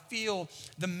God. I feel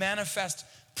the manifest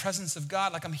presence of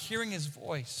God, like I'm hearing his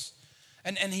voice.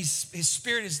 And his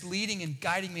Spirit is leading and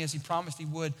guiding me as he promised he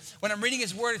would. When I'm reading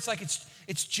his word, it's like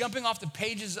it's jumping off the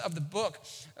pages of the book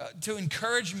to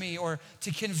encourage me or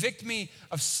to convict me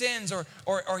of sins,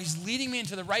 or he's leading me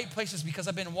into the right places because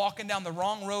I've been walking down the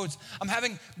wrong roads. I'm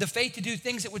having the faith to do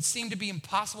things that would seem to be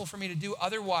impossible for me to do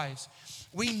otherwise.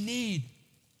 We need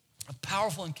a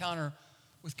powerful encounter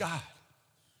with God.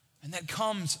 And that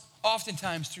comes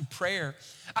oftentimes through prayer.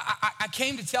 I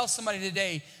came to tell somebody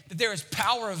today that there is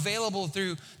power available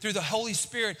through the Holy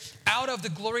Spirit out of the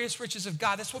glorious riches of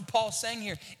God. That's what Paul's saying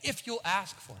here, if you'll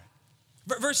ask for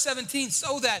it. Verse 17,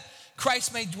 so that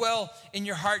Christ may dwell in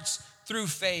your hearts through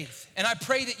faith. And I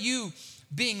pray that you,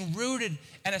 being rooted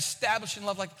and established in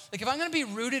love, like if I'm gonna be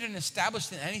rooted and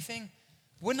established in anything,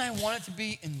 wouldn't I want it to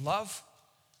be in love?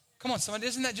 Come on, somebody,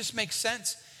 doesn't that just make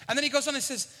sense? And then he goes on and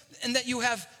says, and that you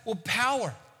have,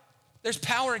 power. There's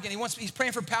power again. He's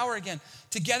praying for power again,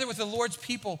 together with the Lord's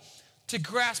people, to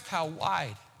grasp how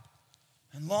wide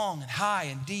and long and high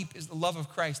and deep is the love of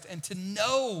Christ, and to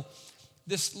know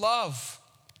this love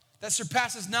that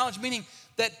surpasses knowledge, meaning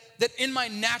that in my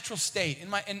natural state,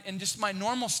 in just my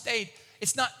normal state,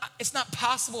 it's not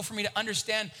possible for me to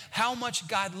understand how much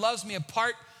God loves me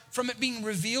apart from it being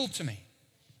revealed to me.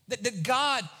 That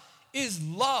God is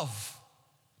love.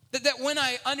 That when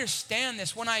I understand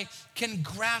this, when I can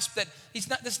grasp that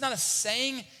that's not a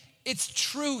saying, it's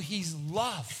true, he's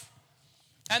love.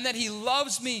 And that he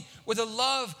loves me with a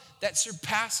love that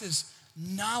surpasses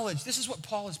knowledge. This is what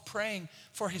Paul is praying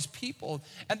for his people.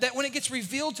 And that when it gets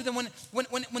revealed to them,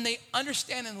 when they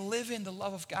understand and live in the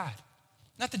love of God,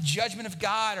 not the judgment of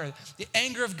God or the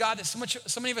anger of God that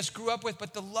so many of us grew up with,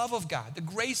 but the love of God, the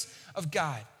grace of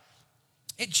God.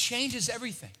 it changes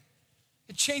everything.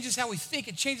 It changes how we think.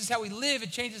 It changes how we live.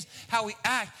 It changes how we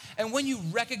act. And when you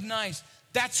recognize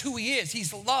that's who he is,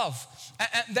 he's love,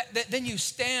 and then you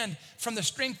stand from the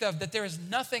strength of that there is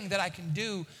nothing that I can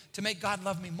do to make God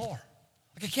love me more.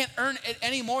 Like I can't earn it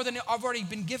any more than I've already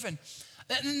been given.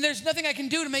 And there's nothing I can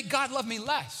do to make God love me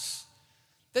less.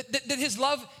 That his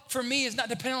love for me is not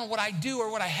dependent on what I do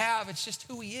or what I have. It's just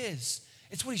who he is.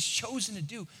 It's what he's chosen to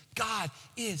do. God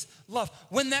is love.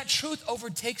 When that truth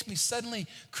overtakes me, suddenly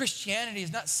Christianity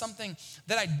is not something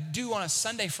that I do on a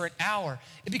Sunday for an hour.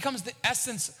 It becomes the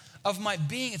essence of my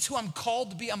being. It's who I'm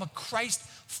called to be. I'm a Christ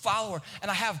follower,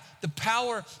 and I have the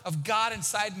power of God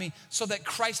inside me so that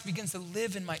Christ begins to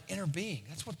live in my inner being.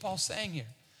 That's what Paul's saying here.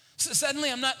 So suddenly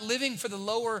I'm not living for the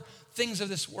lower things of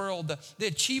this world, the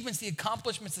achievements, the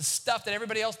accomplishments, the stuff that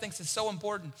everybody else thinks is so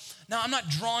important. Now I'm not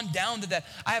drawn down to that.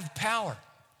 I have power.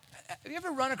 Have you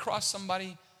ever run across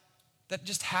somebody that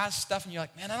just has stuff and you're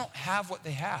like, man, I don't have what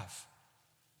they have?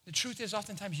 The truth is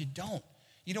oftentimes you don't.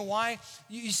 You know why?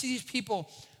 You see these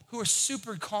people who are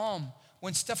super calm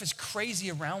when stuff is crazy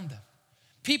around them.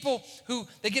 People who,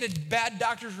 they get a bad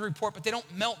doctor's report, but they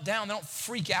don't melt down, they don't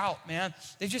freak out, man.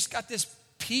 They've just got this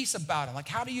peace about them. Like,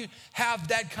 how do you have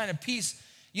that kind of peace?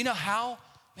 You know how?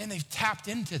 Man, they've tapped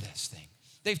into this thing.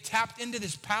 They've tapped into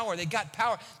this power. They got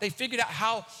power. They figured out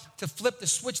how to flip the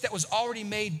switch that was already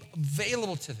made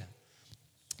available to them.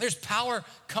 There's power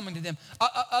coming to them.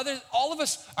 All of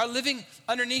us are living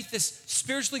underneath this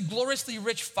spiritually, gloriously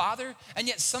rich Father, and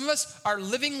yet some of us are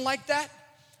living like that,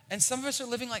 and some of us are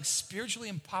living like spiritually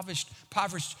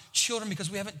impoverished children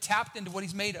because we haven't tapped into what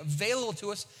he's made available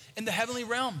to us in the heavenly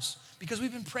realms, because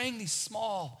we've been praying these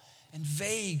small and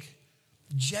vague,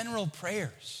 general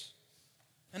prayers.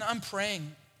 And I'm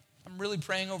really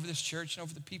praying over this church and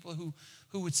over the people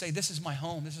who would say, this is my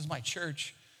home, this is my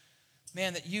church.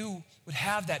 Man, that you would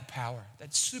have that power,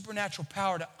 that supernatural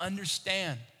power to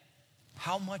understand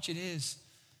how much it is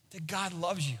that God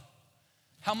loves you,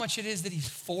 how much it is that he's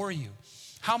for you,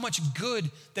 how much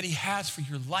good that he has for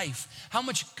your life, how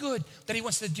much good that he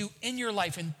wants to do in your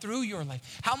life and through your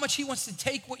life, how much he wants to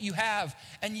take what you have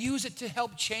and use it to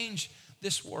help change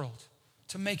this world,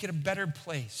 to make it a better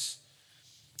place.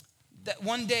 That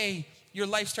one day your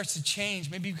life starts to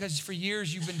change, maybe because for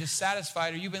years you've been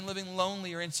dissatisfied or you've been living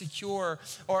lonely or insecure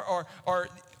or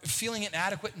feeling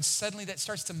inadequate, and suddenly that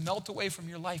starts to melt away from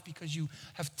your life because you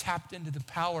have tapped into the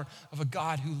power of a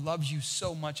God who loves you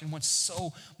so much and wants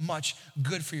so much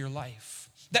good for your life.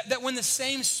 That when the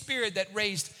same Spirit that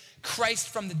raised Christ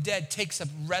from the dead takes up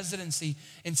residency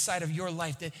inside of your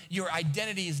life, that your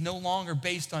identity is no longer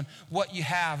based on what you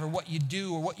have or what you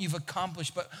do or what you've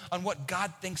accomplished, but on what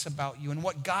God thinks about you and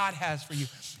what God has for you.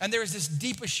 And there is this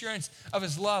deep assurance of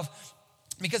his love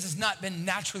because it's not been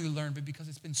naturally learned, but because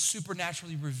it's been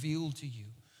supernaturally revealed to you.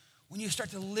 When you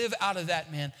start to live out of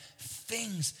that, man,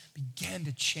 things begin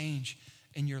to change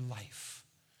in your life.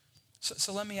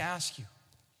 So let me ask you,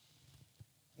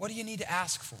 what do you need to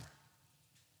ask for?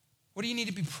 What do you need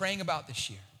to be praying about this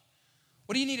year?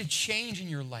 What do you need to change in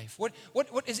your life? What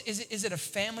is it a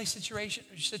family situation?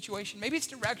 Maybe it's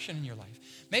direction in your life.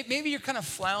 Maybe you're kind of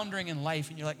floundering in life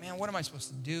and you're like, man, what am I supposed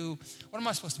to do? What am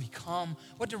I supposed to become?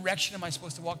 What direction am I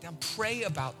supposed to walk down? Pray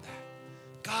about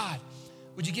that. God,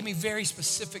 would you give me very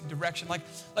specific direction? Like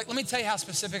let me tell you how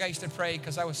specific I used to pray,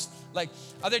 because I was like,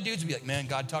 other dudes would be like, man,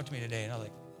 God talked to me today. And I was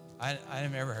like, I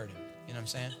never heard him. You know what I'm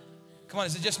saying? Come on,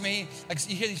 is it just me? Like,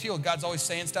 you hear these people, God's always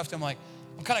saying stuff to them, like,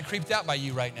 I'm kind of creeped out by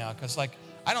you right now, because like,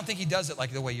 I don't think he does it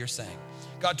like the way you're saying.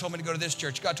 God told me to go to this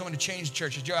church. God told me to change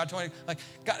churches. God told me, like,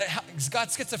 is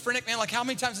God schizophrenic, man? Like, how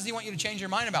many times does he want you to change your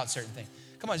mind about certain things?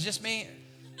 Come on, it's just me.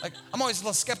 Like, I'm always a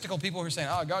little skeptical of people who are saying,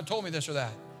 oh, God told me this or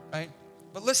that, right?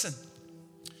 But listen,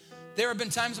 there have been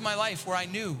times in my life where I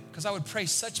knew, because I would pray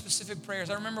such specific prayers.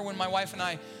 I remember when my wife and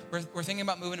I were thinking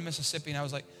about moving to Mississippi, and I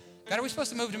was like, God, are we supposed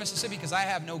to move to Mississippi? Because I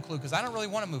have no clue, because I don't really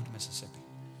want to move to Mississippi.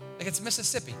 Like, it's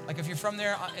Mississippi. Like, if you're from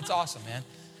there, it's awesome, man.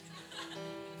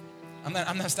 I'm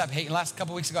gonna stop hating. Last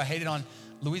couple weeks ago, I hated on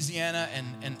Louisiana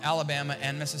and Alabama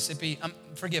and Mississippi.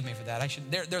 Forgive me for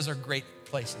that. Those are great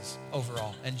places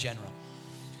overall, in general.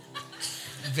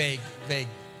 Vague.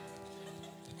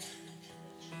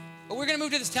 But we're gonna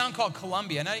move to this town called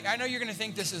Columbia. And I know you're gonna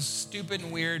think this is stupid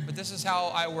and weird, but this is how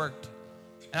I worked.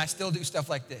 And I still do stuff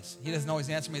like this. He doesn't always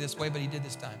answer me this way, but he did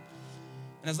this time.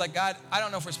 And it's like, God, I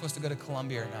don't know if we're supposed to go to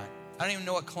Columbia or not. I don't even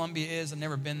know what Columbia is. I've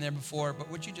never been there before,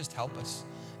 but would you just help us?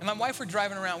 And my wife were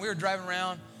driving around. We were driving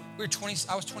around.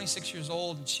 I was 26 years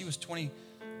old, and she was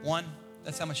 21.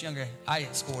 That's how much younger I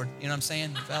scored. You know what I'm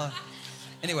saying, fella?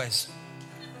 Anyways,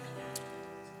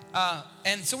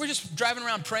 And so we're just driving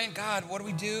around praying, God, what do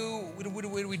we do? What do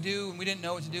we do? And we didn't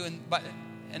know what to do. And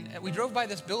we drove by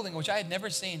this building, which I had never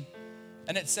seen.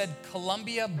 And it said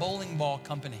Columbia Bowling Ball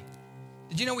Company.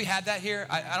 Did you know we had that here?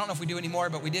 I don't know if we do anymore,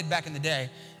 but we did back in the day.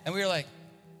 And we were like,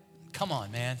 come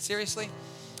on, man, seriously?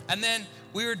 And then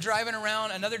we were driving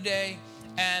around another day,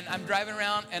 and I'm driving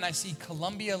around, and I see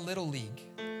Columbia Little League.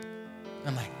 And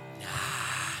I'm like,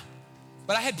 nah.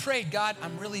 But I had prayed, God,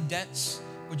 I'm really dense.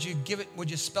 Would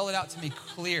you spell it out to me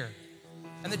clear?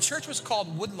 And the church was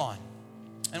called Woodlawn.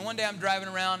 And one day I'm driving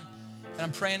around, and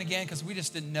I'm praying again because we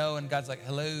just didn't know. And God's like,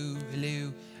 hello,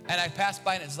 hello. And I passed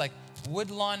by, and it's like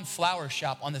Woodlawn Flower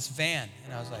Shop on this van.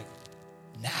 And I was like,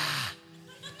 nah.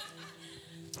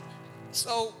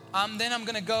 So then I'm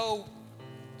going to go.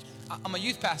 I'm a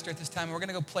youth pastor at this time. And we're going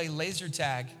to go play laser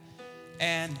tag.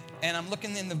 And I'm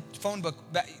looking in the phone book.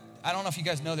 I don't know if you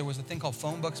guys know, there was a thing called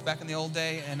phone books back in the old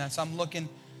day. And so I'm looking,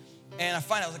 and I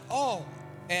was like, oh.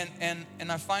 And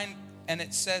I find, and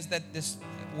it says that this,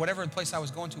 whatever place I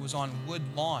was going to was on Wood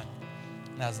Lawn.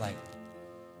 And I was like,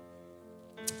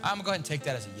 I'm gonna go ahead and take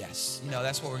that as a yes.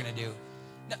 That's what we're gonna do.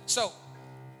 Now, so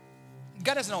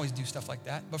God doesn't always do stuff like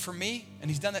that, but for me, and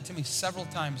he's done that to me several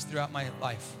times throughout my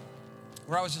life,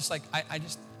 where I was just like, I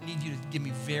just need you to give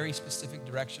me very specific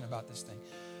direction about this thing.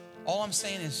 All I'm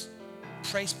saying is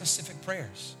pray specific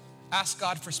prayers. Ask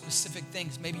God for specific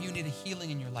things. Maybe you need a healing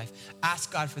in your life. Ask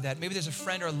God for that. Maybe there's a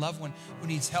friend or a loved one who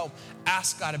needs help.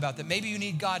 Ask God about that. Maybe you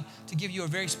need God to give you a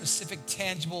very specific,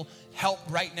 tangible help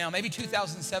right now. Maybe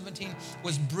 2017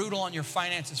 was brutal on your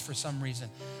finances for some reason.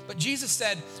 But Jesus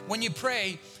said, when you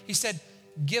pray, he said,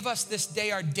 give us this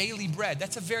day our daily bread.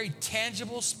 That's a very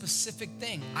tangible, specific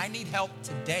thing. I need help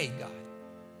today, God,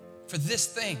 for this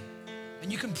thing.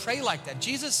 And you can pray like that.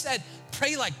 Jesus said,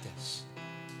 pray like this.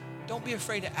 Don't be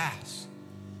afraid to ask.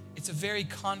 It's a very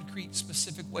concrete,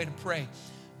 specific way to pray.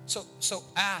 So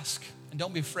ask and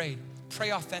don't be afraid.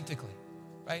 Pray authentically,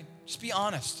 right? Just be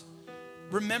honest.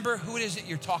 Remember who it is that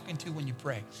you're talking to when you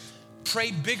pray.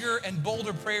 Pray bigger and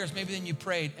bolder prayers maybe than you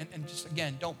prayed. And just,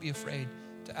 again, don't be afraid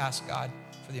to ask God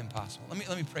for the impossible. Let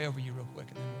me pray over you real quick,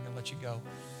 and then we're going to let you go.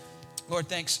 Lord,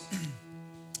 thanks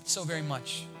so very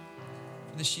much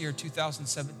for this year,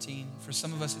 2017. For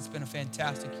some of us, it's been a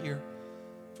fantastic year.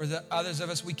 For the others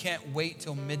of us, we can't wait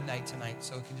till midnight tonight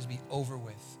so it can just be over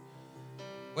with.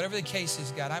 Whatever the case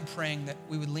is, God, I'm praying that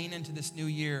we would lean into this new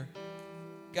year,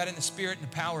 God, in the spirit and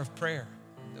the power of prayer,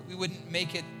 that we wouldn't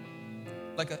make it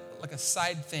like a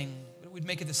side thing, but we'd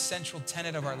make it the central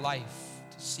tenet of our life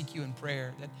to seek you in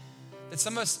prayer. That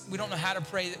some of us, we don't know how to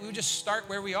pray, that we would just start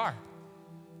where we are.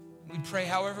 We'd pray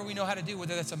however we know how to do,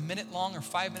 whether that's a minute long or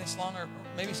 5 minutes long, or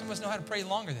maybe some of us know how to pray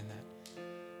longer than that.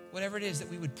 Whatever it is, that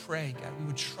we would pray, God, we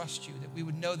would trust you, that we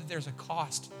would know that there's a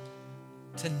cost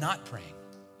to not praying,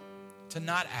 to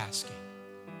not asking.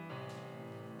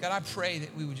 God, I pray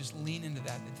that we would just lean into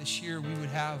that this year we would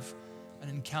have an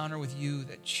encounter with you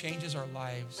that changes our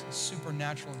lives, a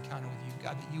supernatural encounter with you,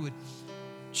 God, that you would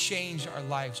change our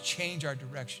lives, change our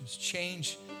directions,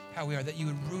 change how we are, that you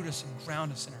would root us and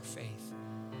ground us in our faith.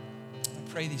 I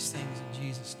pray these things in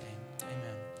Jesus' name.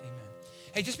 Amen. Amen.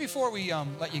 Hey, just before we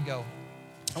let you go,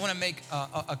 I want to make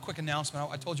a quick announcement.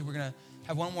 I told you we're going to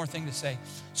have one more thing to say.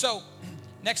 So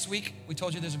next week, we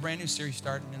told you there's a brand new series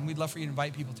starting, and we'd love for you to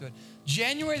invite people to it.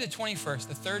 January the 21st,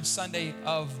 the third Sunday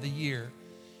of the year,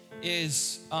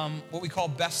 is what we call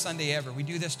Best Sunday Ever. We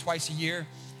do this twice a year,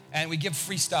 and we give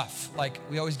free stuff. Like,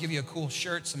 we always give you a cool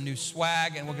shirt, some new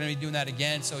swag, and we're going to be doing that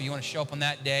again, so you want to show up on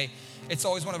that day. It's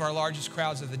always one of our largest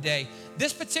crowds of the day.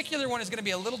 This particular one is going to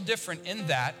be a little different in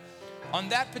that on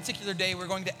that particular day, we're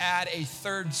going to add a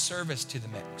third service to the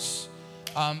mix.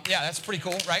 Yeah, that's pretty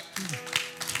cool, right?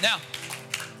 Now,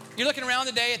 you're looking around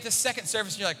today at this second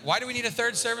service, and you're like, why do we need a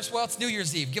third service? Well, it's New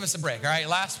Year's Eve. Give us a break, all right?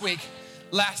 Last week,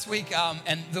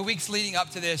 and the weeks leading up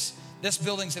to this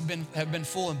buildings have been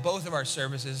full in both of our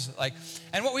services.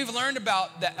 And what we've learned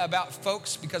about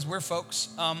folks, because we're folks,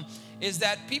 is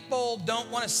that people don't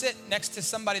want to sit next to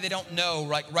somebody they don't know,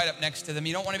 right up next to them.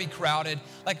 You don't want to be crowded.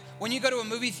 Like, when you go to a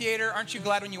movie theater, aren't you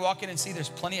glad when you walk in and see there's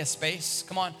plenty of space?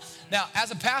 Come on. Now,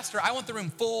 as a pastor, I want the room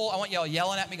full. I want y'all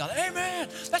yelling at me, going, hey, man,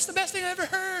 that's the best thing I've ever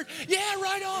heard. Yeah,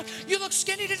 right on. You look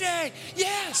skinny today.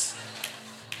 Yes.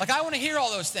 Like, I want to hear all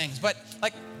those things. But,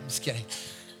 I'm just kidding.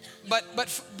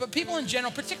 But people in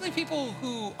general, particularly people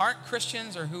who aren't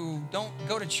Christians or who don't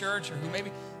go to church or who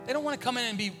maybe they don't want to come in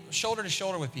and be shoulder to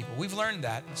shoulder with people. We've learned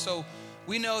that. And so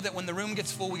we know that when the room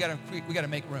gets full, we got to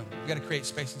make room. We got to create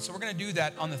space. And so we're going to do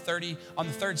that on the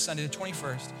third Sunday, the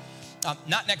 21st,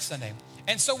 not next Sunday.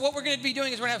 And so what we're going to be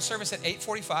doing is we're going to have service at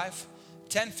 8:45,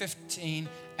 10:15,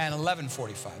 and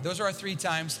 11:45. Those are our 3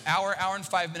 times, hour and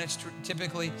 5 minutes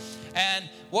typically. And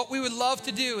what we would love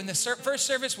to do, and the first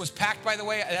service was packed, by the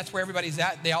way. That's where everybody's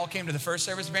at. They all came to the first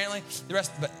service, apparently. The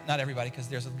rest, but not everybody, because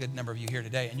there's a good number of you here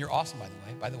today, and you're awesome,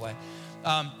 by the way.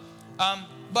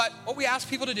 But what we ask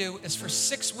people to do is for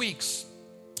 6 weeks,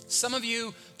 some of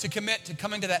you to commit to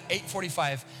coming to that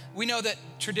 8:45. We know that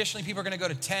traditionally people are going to go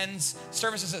to 10s,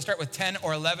 services that start with 10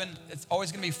 or 11. It's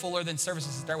always going to be fuller than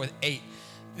services that start with 8.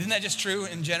 Isn't that just true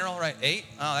in general, right? 8?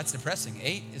 Oh, that's depressing.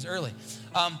 8 is early.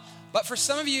 But for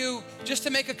some of you, just to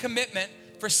make a commitment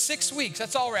for 6 weeks,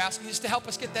 that's all we're asking, just to help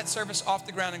us get that service off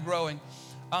the ground and growing.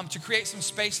 To create some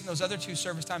space in those other 2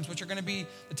 service times, which are going to be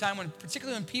the time when,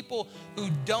 particularly when people who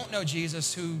don't know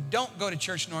Jesus, who don't go to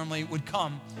church normally, would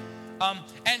come.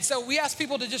 And so we ask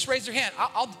people to just raise their hand.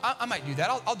 I might do that.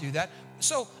 I'll do that.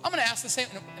 So I'm going to ask the same.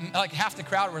 Like half the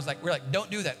crowd was like, we're like,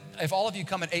 don't do that. If all of you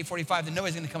come at 8:45, then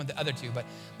nobody's going to come at the other 2.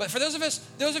 But for those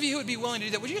of you who would be willing to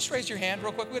do that, would you just raise your hand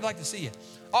real quick? We'd like to see you.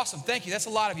 Awesome. Thank you. That's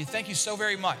a lot of you. Thank you so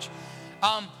very much.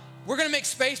 We're going to make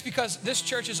space because this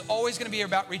church is always going to be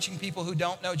about reaching people who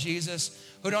don't know Jesus,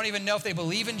 who don't even know if they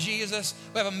believe in Jesus,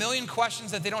 who have a million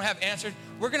questions that they don't have answered.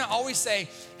 We're going to always say,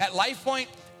 at Life Point,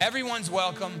 everyone's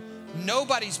welcome,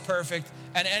 nobody's perfect,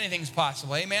 and anything's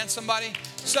possible. Amen, somebody?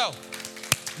 So,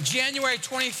 January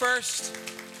 21st,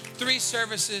 3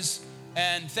 services,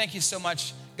 and thank you so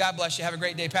much. God bless you. Have a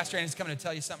great day. Pastor Andy's coming to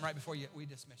tell you something right before we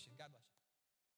dismiss you. God bless you.